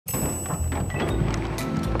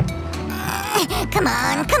Come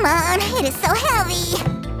on, come on. It is so heavy.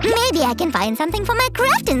 Maybe I can find something for my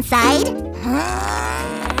craft inside.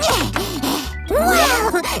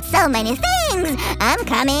 Wow, so many things. I'm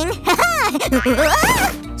coming.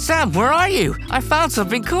 Sam, where are you? I found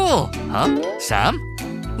something cool. Huh? Sam?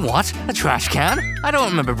 What? A trash can? I don't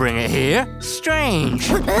remember bringing it here. Strange.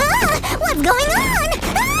 What's going on?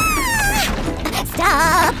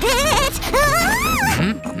 Stop it!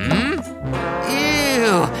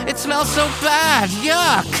 Ew! It smells so bad!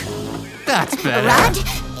 Yuck! That's better. Rod?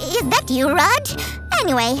 Is that you, Rod?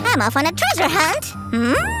 Anyway, I'm off on a treasure hunt.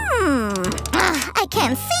 I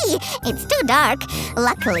can't see. It's too dark.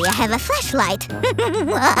 Luckily, I have a flashlight.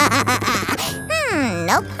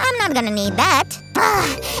 Nope, I'm not gonna need that.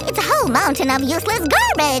 It's a whole mountain of useless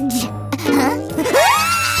garbage.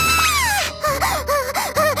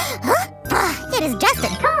 It is just a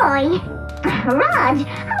toy. Raj,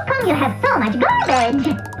 how come you have so much garbage?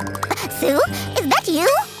 Sue, is that you?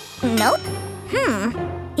 Nope.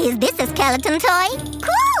 Is this a skeleton toy?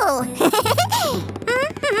 Cool!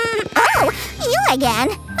 Oh, you again.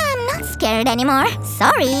 I'm not scared anymore.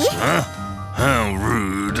 Sorry. How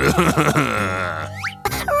rude.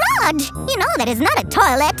 Raj, you know that is not a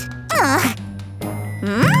toilet.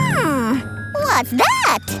 What's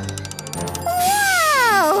that?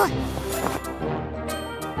 Wow!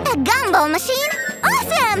 A gumball machine?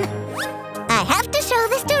 Awesome! I have to show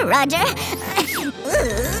this to Roger.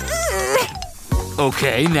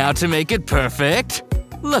 Okay, now to make it perfect.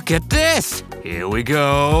 Look at this. Here we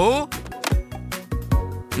go.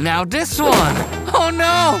 Now this one. Oh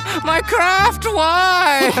no! My craft!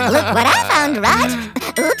 Why? Look what I found, Raj.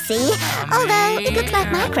 Oopsie. Although, it looks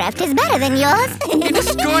like my craft is better than yours. You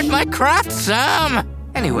destroyed my craft, Sam!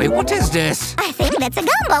 Anyway, what is this? I think that's a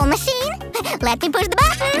gumball machine. Let me push the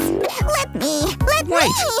buttons. Let me.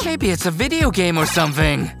 Wait, maybe it's a video game or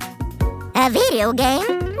something. A video game?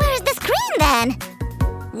 Where's the screen then?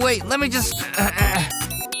 Wait, let me just...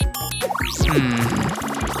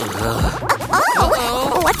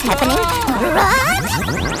 What's happening? Rod?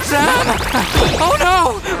 Sam! Oh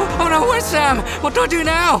no! Oh no, where's Sam? What do I do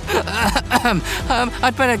now?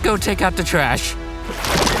 I'd better go take out the trash.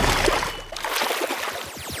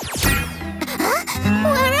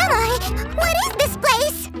 Where am I? What is this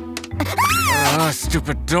place? Oh,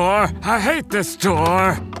 stupid door. I hate this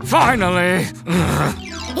door. Finally.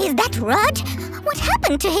 Is that Rod? What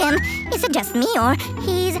happened to him? Is it just me or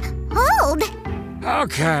he's old?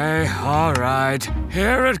 Okay, all right.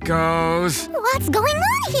 Here it goes. What's going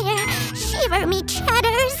on here? Shiver me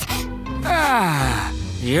chatters.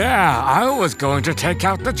 Yeah, I was going to take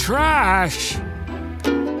out the trash.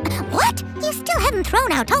 What? You still haven't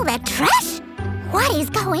thrown out all that trash? What is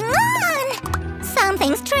going on?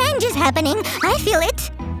 Something strange is happening. I feel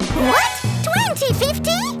it. What?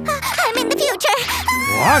 2050? I'm in the future.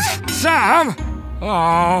 What? Sam?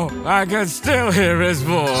 Oh, I can still hear his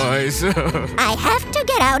voice. I have to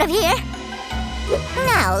get out of here.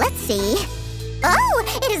 Now, let's see. Oh,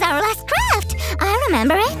 it is our last craft. I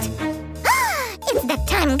remember it. It's that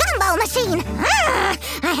time gumball machine.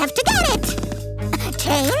 I have to get it.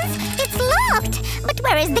 Chains? It's locked. But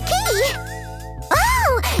where is the key?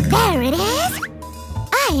 Oh, there it is.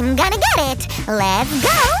 I'm gonna get it. Let's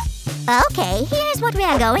go. Okay, here's what we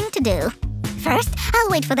are going to do. First, I'll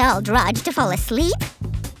wait for the old Raj to fall asleep.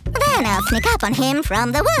 Then I'll sneak up on him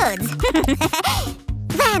from the woods.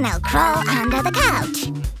 Then I'll crawl under the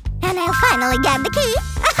couch. And I'll finally get the key.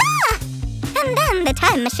 Aha! And then the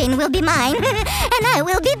time machine will be mine. And I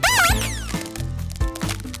will be back.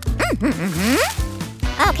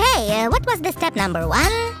 Okay, what was the step number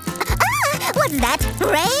 1? What's that?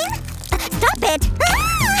 Rain? Stop it!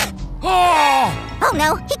 Oh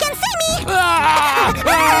no, he can see me!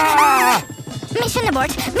 Mission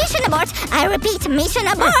abort! Mission abort! I repeat, mission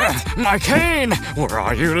abort! My cane! Where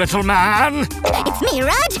are you, little man? It's me,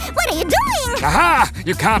 Raj! What are you doing? Aha!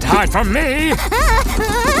 You can't hide from me!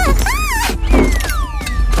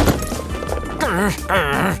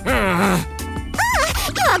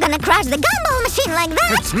 You are gonna crash the gumball machine like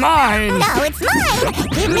that! It's mine! No, it's mine!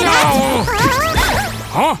 Give me No! that!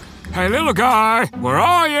 Huh? Hey, little guy! Where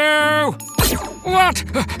are you? What?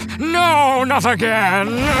 No, not again!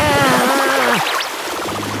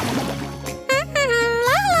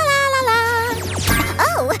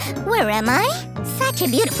 Oh, where am I? Such a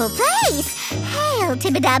beautiful place! Hail,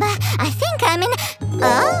 Tibidaba! I think I'm in...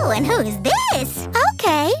 Oh, and who is this?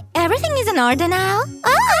 Okay, everything is in order now. Oh,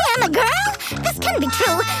 I am a girl? This can be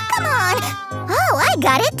true. Come on! Oh, I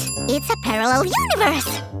got it! It's a parallel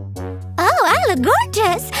universe! Oh, I look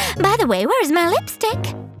gorgeous! By the way, where is my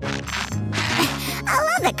lipstick? I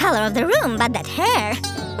love the color of the room, but that hair...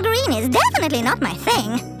 Green is definitely not my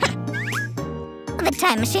thing. The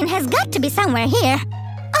time machine has got to be somewhere here.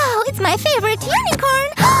 Oh, it's my favorite unicorn!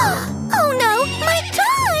 Oh no, my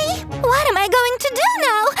toy! What am I going to do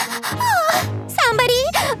now? Oh, somebody,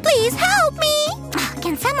 please help me!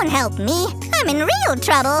 Can someone help me? I'm in real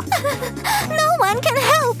trouble. No one can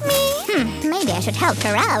help me. Maybe I should help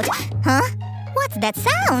her out. Huh? What's that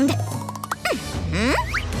sound?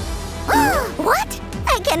 What?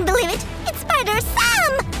 I can't believe it. It's Spider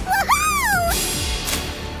Sam! Woohoo!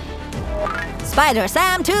 Spider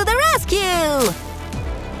Sam to the rescue!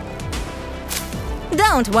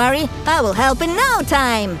 Don't worry, I will help in no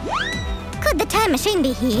time. Could the time machine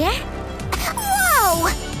be here? Whoa!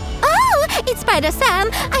 Oh, it's Spider Sam.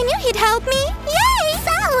 I knew he'd help me. Yay!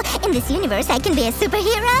 So, in this universe, I can be a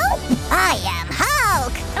superhero? I am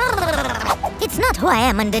Hulk! It's not who I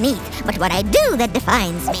am underneath, but what I do that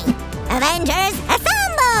defines me. Avengers,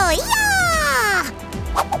 assemble! Yeah!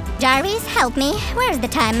 Jarvis, help me. Where's the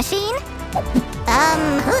time machine?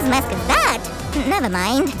 Whose mask is that? Never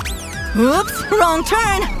mind. Oops, wrong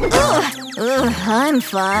turn. I'm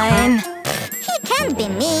fine. It can't be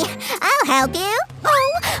me. I'll help you.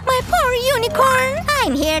 Oh, my poor unicorn.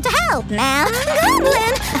 I'm here to help now.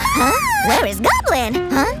 Goblin! Huh? Where is Goblin?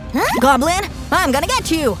 Huh? Goblin, I'm gonna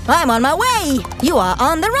get you. I'm on my way. You are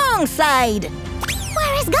on the wrong side.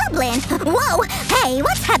 Where is Goblin? Whoa! Hey,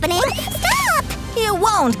 what's happening? Stop! You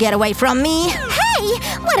won't get away from me. Hey,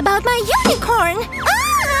 what about my unicorn?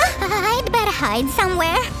 I'd better hide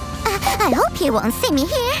somewhere. I hope he won't see me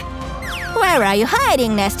here. Where are you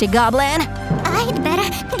hiding, nasty goblin? I'd better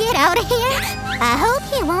get out of here. I hope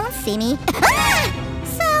he won't see me.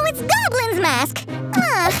 So it's Goblin's mask.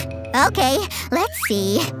 Okay, let's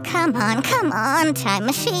see. Come on, time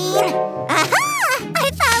machine. Aha!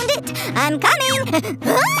 I found it! I'm coming!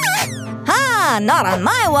 Ha! Not on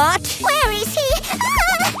my watch! Where is he?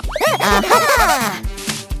 Aha!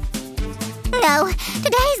 No,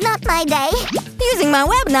 today's not my day. Using my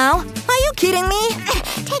web now? Are you kidding me?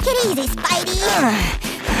 Take it easy, Spidey.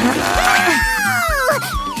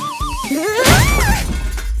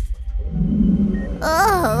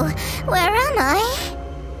 Oh, where am I?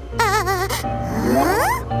 Huh?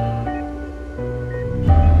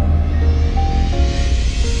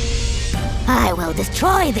 I will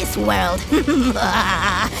destroy this world.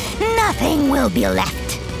 Nothing will be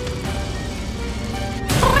left.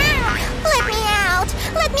 Let me out!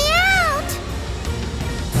 Let me out!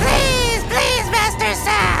 Please, Master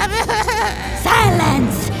Sam!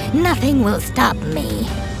 Silence! Nothing will stop me.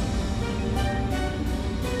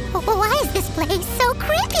 Why is this place so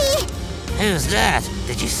creepy? Who's that?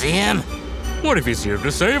 Did you see him? What if he's here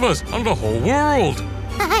to save us and the whole world?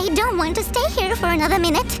 I don't want to stay here for another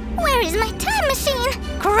minute. Where is my time machine?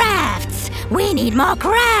 Crafts! We need more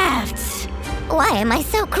crafts! Why am I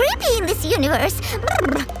so creepy in this universe?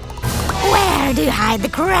 Where do you hide the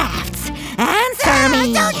crafts? Answer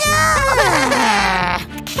me! I don't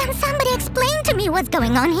know! Can somebody explain to me what's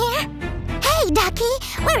going on here? Hey, Ducky,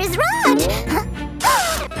 where is Raj?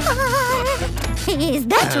 Is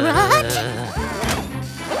that Raj?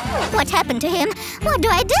 What happened to him? What do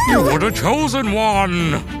I do? You were the chosen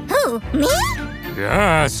one! Who, me?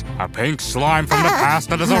 Yes, a pink slime from the past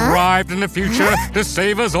that has arrived in the future to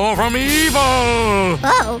save us all from evil!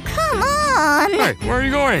 Oh, come on! Hey, where are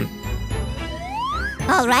you going?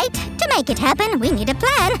 All right, to make it happen, we need a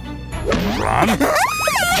plan. Plan?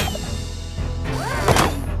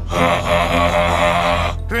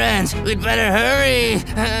 Friends, we'd better hurry.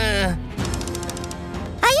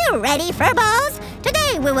 Are you ready, Furballs?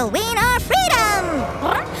 Today we will win our freedom!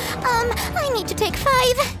 I need to take 5.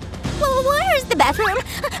 Well, where's the bathroom?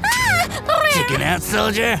 Chicken out,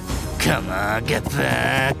 soldier? Come on, get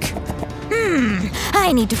back.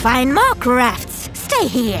 I need to find more crafts. Stay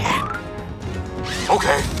here.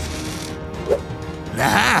 Okay.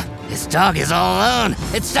 Aha! This dog is all alone.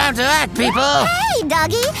 It's time to act, people! Hey,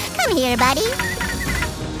 doggy! Come here, buddy.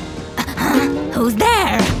 Who's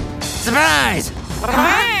there? Surprise!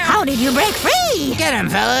 How did you break free? Get him,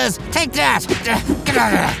 fellas! Take that! Get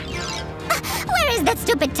out of there! Where is that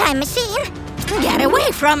stupid time machine? Get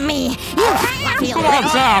away from me! You feel Come on,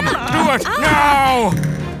 Sam! Do it now!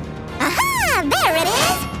 Aha! There it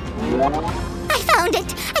is! I found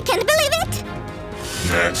it! I can't believe it!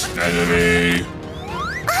 Next enemy!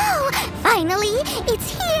 Oh! Finally! It's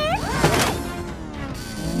here!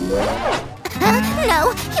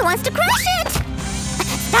 No! He wants to crush it!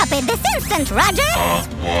 Stop it this instant, Roger!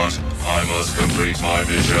 What? I must complete my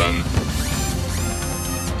mission.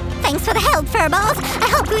 Thanks for the help, Furballs! I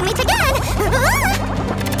hope we meet again!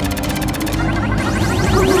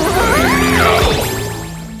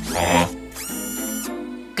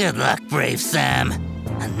 Good luck, brave Sam.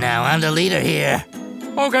 And now I'm the leader here.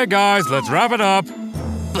 Okay, guys, let's wrap it up.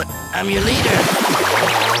 But I'm your leader.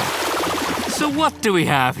 So what do we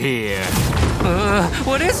have here?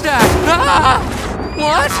 What is that? Ah!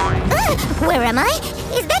 What? Where am I?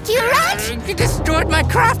 Is that you, Raj? You destroyed my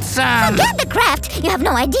craft, Sam! Forget the craft! You have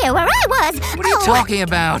no idea where I was! What are you talking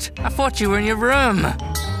about? I thought you were in your room.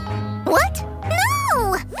 What?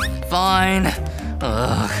 No! Fine.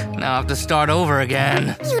 Ugh, now I have to start over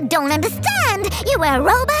again. You don't understand! You were a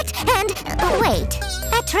robot and... wait.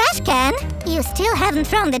 A trash can? You still haven't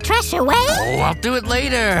thrown the trash away? Oh, I'll do it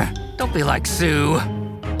later. Don't be like Sue.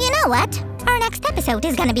 You know what? Our next episode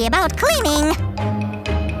is gonna be about cleaning.